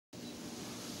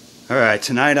Alright,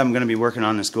 tonight I'm going to be working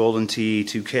on this Golden Tee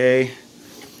 2K.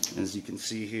 As you can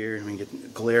see here, let me get the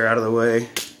glare out of the way.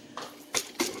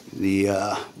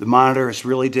 The monitor is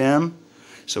really dim,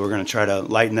 so we're going to try to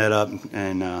lighten that up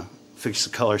and fix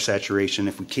the color saturation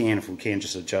if we can. If we can,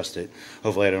 just adjust it.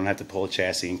 Hopefully I don't have to pull a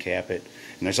chassis and cap it.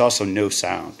 And there's also no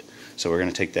sound, so we're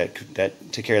going to take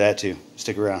care of that too.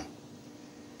 Stick around.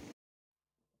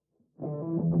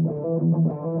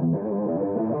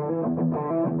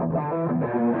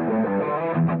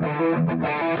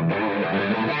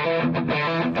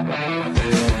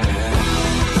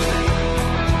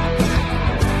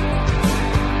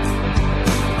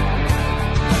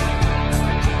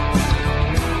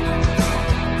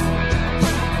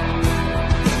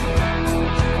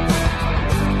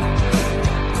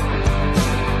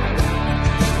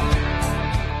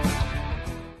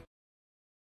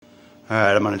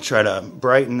 Alright, I'm going to try to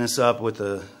brighten this up with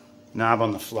the knob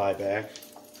on the flyback.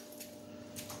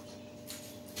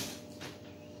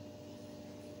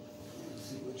 Let's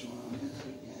see which one is it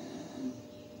again.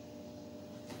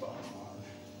 Bottom one.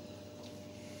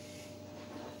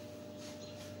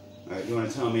 Alright, you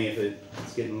want to tell me if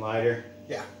it's getting lighter?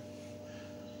 Yeah.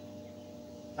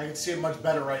 I can see it much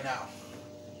better right now.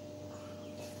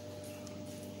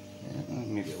 Yeah,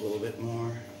 maybe a little bit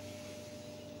more.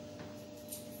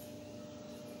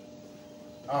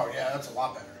 Oh yeah, that's a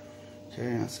lot better.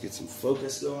 Okay, let's get some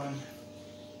focus going.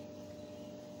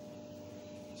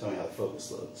 Tell me how the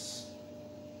focus looks.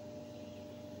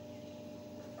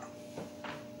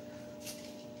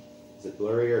 Is it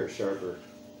blurrier or sharper?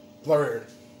 Blurrier.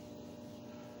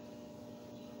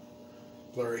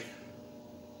 Blurry.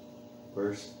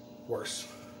 Worse? Worse.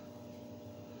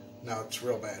 No, it's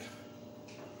real bad.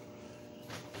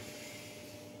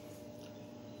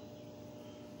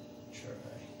 Try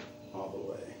all the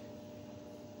way.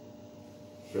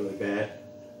 Really bad?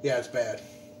 Yeah, it's bad.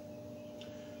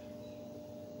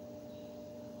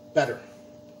 Better.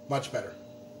 Much better.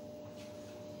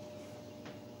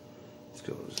 Let's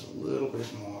go just a little bit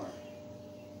more.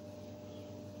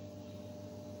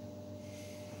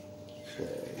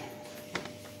 Okay.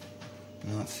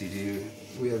 Now let's see, dude.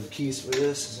 We have the keys for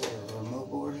this. Is there a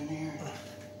remote board in here?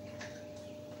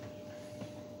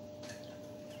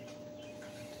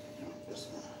 No,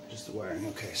 just the wiring.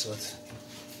 Okay, so let's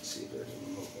see if there's a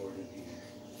remote board in here.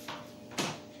 Okay,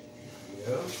 here we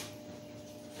go.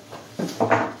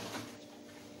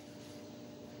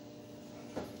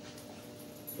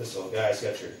 This little guy's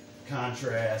got your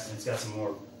contrast, and it's got some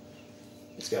more.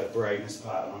 It's got a brightness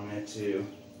pot on it too.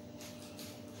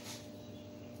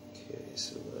 Okay,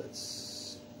 so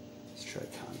let's try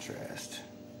contrast.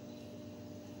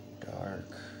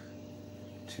 Dark,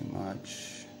 too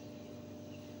much.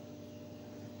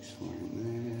 Somewhere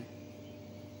in there.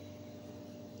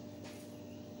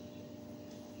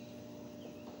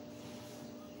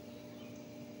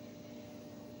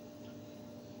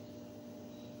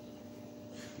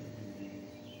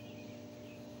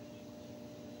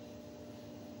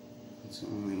 It's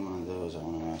only one of those I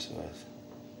want to mess with.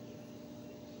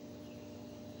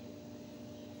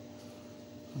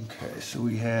 Okay, so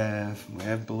we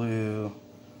have blue.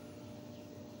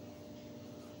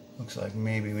 Looks like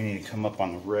maybe we need to come up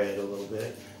on the red a little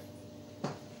bit.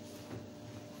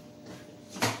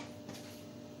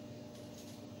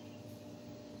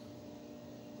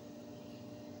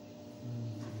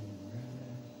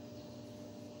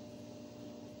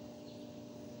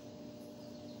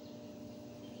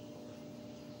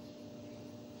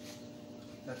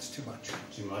 That's too much.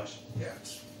 Too much? Yeah,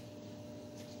 it's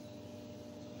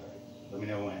All right. Let me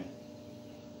know when.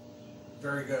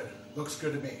 very good. Looks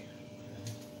good to me.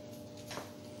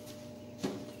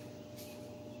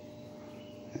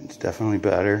 It's definitely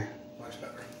better. Much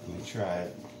better. Let me try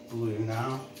blue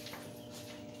now.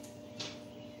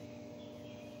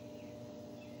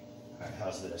 Alright,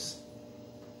 how's this?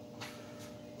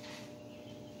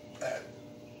 That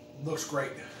looks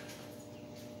great.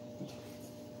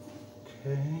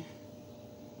 Okay.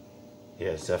 Yeah,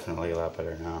 it's definitely a lot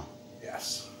better now.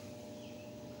 Yes.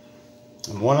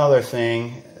 And one other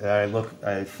thing that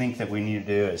I think that we need to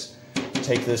do is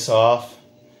take this off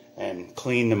and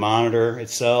clean the monitor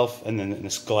itself, and then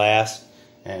this glass,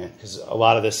 and because a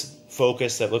lot of this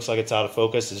focus that looks like it's out of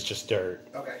focus is just dirt.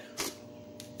 Okay.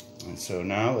 And so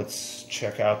now let's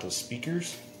check out the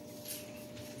speakers.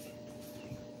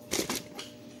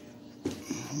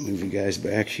 Move you guys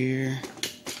back here.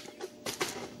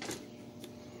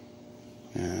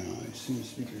 Now I assume the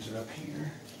speakers are up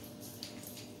here.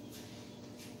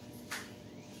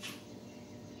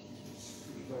 Let's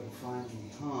see if I can find the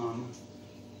hum.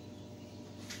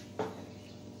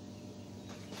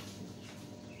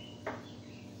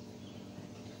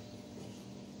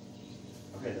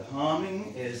 Okay, the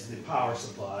humming is the power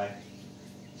supply.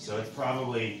 So it's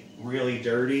probably really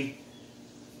dirty.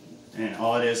 And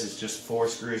all it is just 4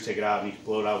 screws, take it out, and you can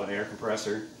blow it out with an air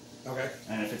compressor. Okay.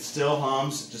 And if it still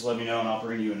hums, just let me know and I'll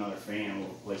bring you another fan. We'll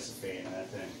replace the fan in that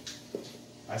thing.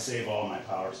 I save all my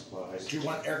power supplies. Do you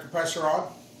want air compressor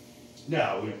on?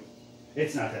 No,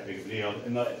 it's not that big of a deal.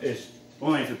 And it's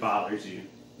only if it bothers you.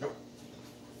 Nope.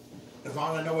 As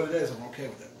long as I know what it is, I'm okay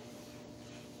with it.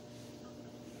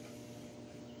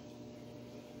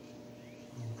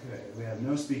 Okay, we have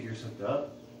no speakers hooked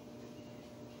up.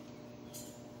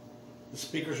 The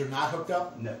speakers are not hooked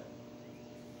up? No.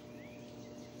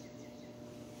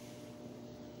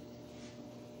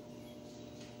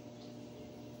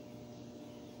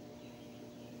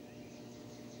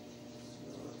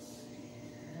 So let's see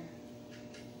here.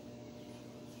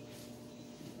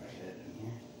 If I hit it in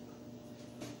here.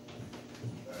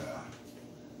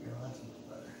 Yeah, that's much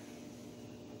better.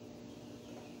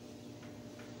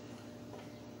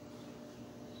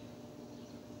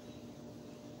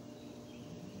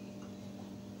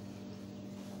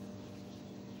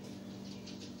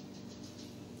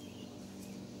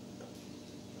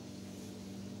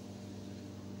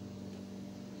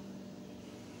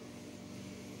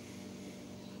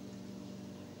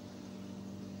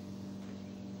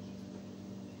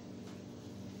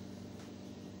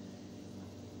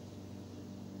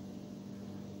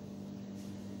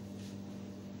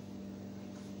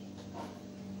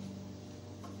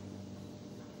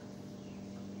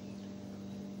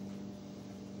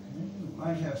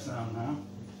 Might have sound now.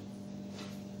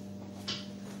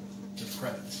 Just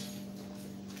credits.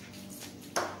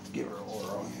 Let's give her a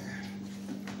order on here.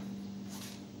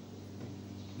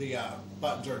 The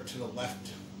buttons are to the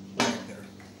left right there.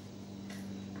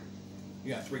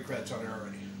 You got 3 credits on there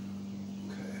already.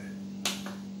 Okay.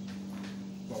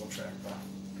 Low track.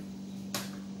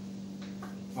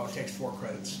 Oh, it takes 4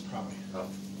 credits, probably. Oh.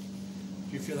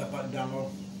 Do you feel that button down low?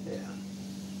 Yeah.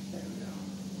 There we go.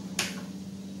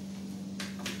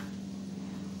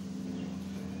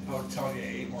 Oh, it's telling you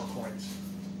 8 more coins.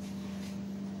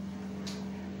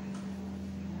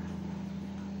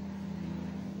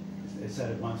 It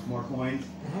said it wants more coins.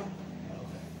 Mm-hmm.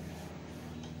 Okay.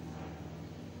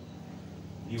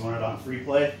 You want it on free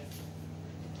play?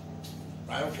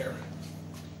 I don't care.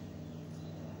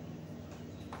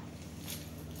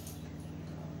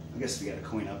 I guess we got a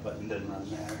coin up button, doesn't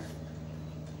really matter.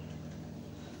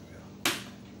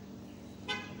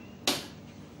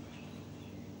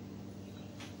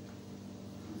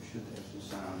 We should have some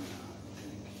sound now, I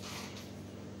think.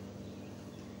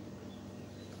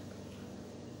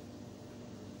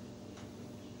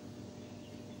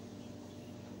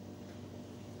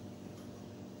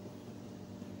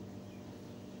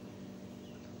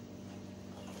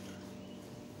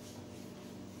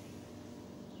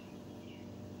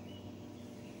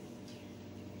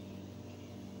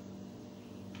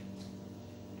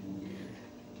 Weird.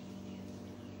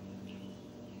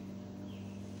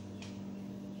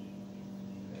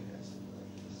 It has to be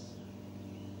like this.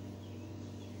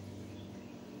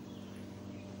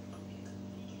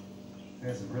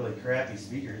 There's some really crappy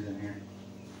speakers in here.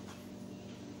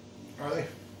 Are they?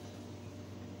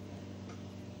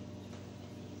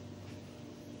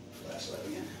 Flashlight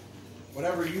again.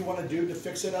 Whatever you want to do to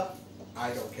fix it up,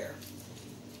 I don't care.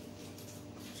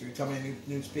 So you tell me a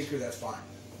new speaker, that's fine.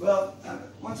 Well,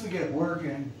 once we get it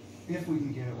working, if we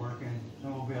can get it working,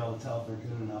 then we'll be able to tell if they're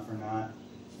good enough or not.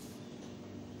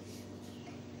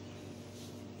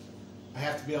 I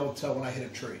have to be able to tell when I hit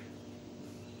a tree.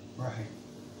 Right.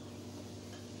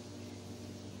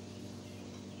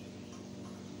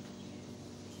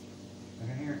 I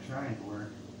can hear it trying to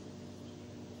work.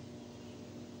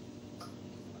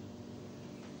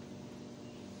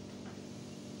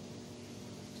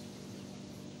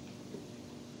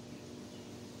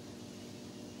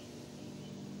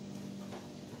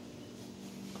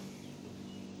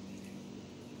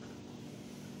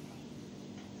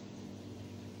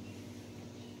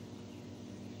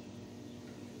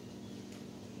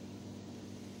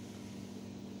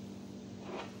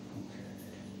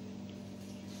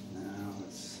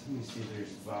 Let me see if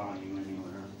there's volume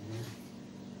anywhere on here.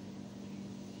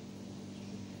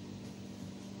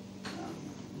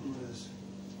 What is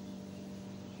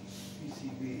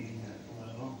PCB at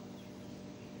level?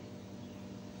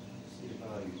 Let's see the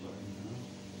volume button, huh?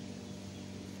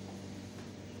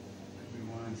 Could be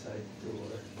one inside the door.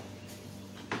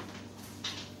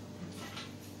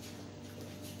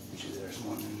 Usually there's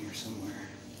one in here somewhere.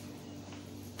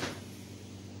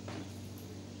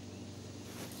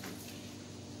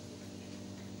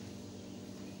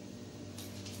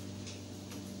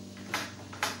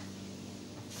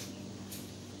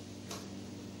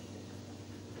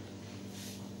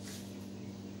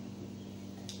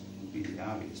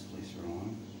 obvious place for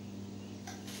one.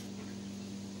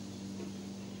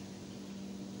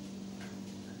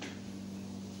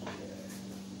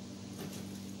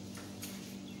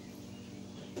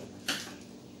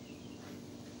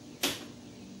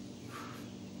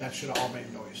 That should have all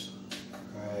made noise.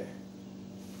 Right.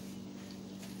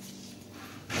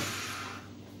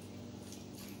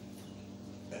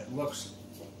 It looks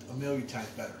a million times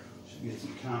better. Should get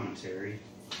some commentary.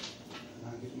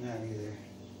 Not getting that either.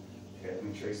 Okay, let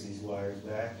me trace these wires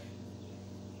back.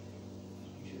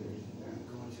 Make sure they're not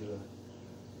going to a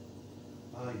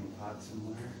volume pot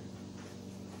somewhere.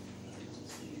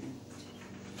 Let's see.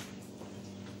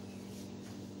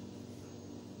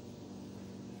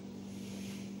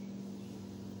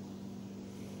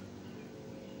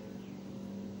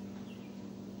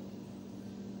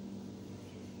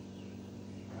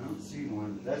 I don't see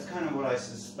one. That's kind of what I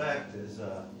suspect is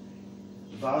the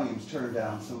volume's turned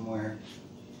down somewhere.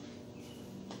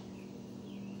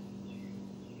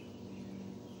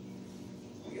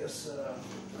 I guess,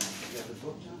 you got the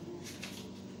book down here?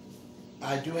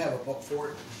 I do have a book for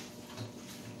it.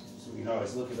 So we can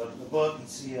always look it up in the book and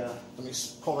see Let me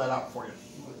pull that out for you.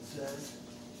 what it says.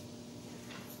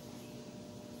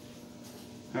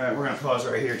 Alright, we're going to pause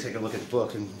right here, take a look at the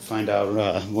book, and find out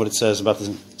what it says about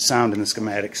the sound and the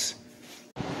schematics.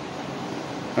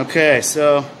 Okay,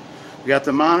 so we got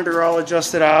the monitor all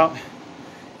adjusted out,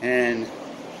 and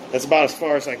that's about as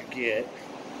far as I could get.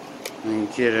 I can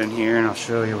get in here and I'll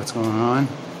show you what's going on.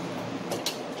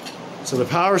 So the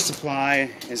power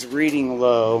supply is reading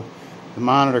low. The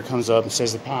monitor comes up and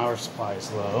says the power supply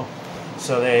is low.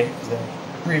 So the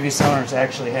previous owners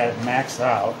actually had it maxed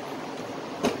out.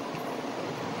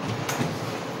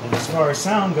 And as far as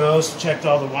sound goes, checked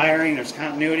all the wiring, there's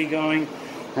continuity going.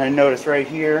 And I noticed right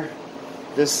here,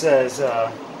 this says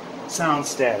sound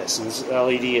status, and this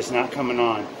LED is not coming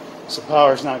on. So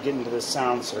power's not getting to this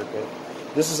sound circuit.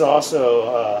 This is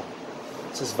also,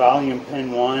 it says volume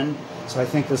pin 1, so I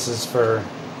think this is for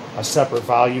a separate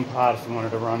volume pod if you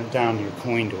wanted to run it down to your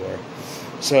coin door.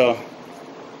 So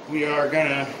we are going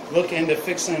to look into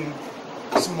fixing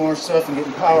some more stuff and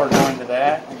getting power going to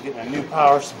that and getting a new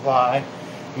power supply.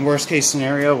 In worst case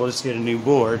scenario, we'll just get a new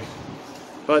board.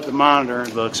 But the monitor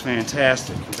looks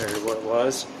fantastic compared to what it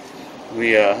was.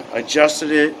 We adjusted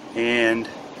it, and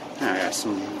I got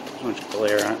some bunch of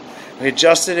glare on it. We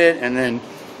adjusted it, and then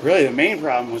really the main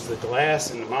problem was the glass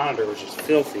in the monitor was just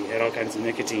filthy. It had all kinds of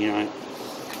nicotine on it.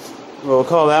 We'll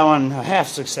call that one a half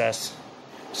success.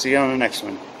 See you on the next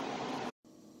one.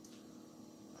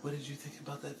 What did you think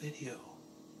about that video?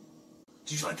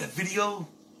 Did you like that video?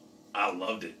 I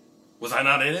loved it. Was I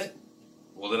not in it?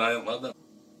 Well, then I didn't love that.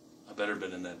 I better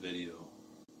been in that video.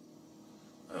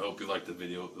 I hope you liked the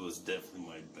video. It was definitely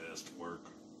my best work.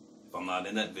 If I'm not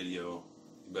in that video,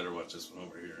 you better watch this one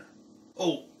over here.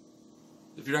 Oh,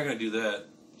 if you're not going to do that,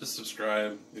 just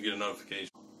subscribe and get a notification.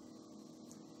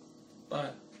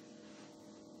 Bye.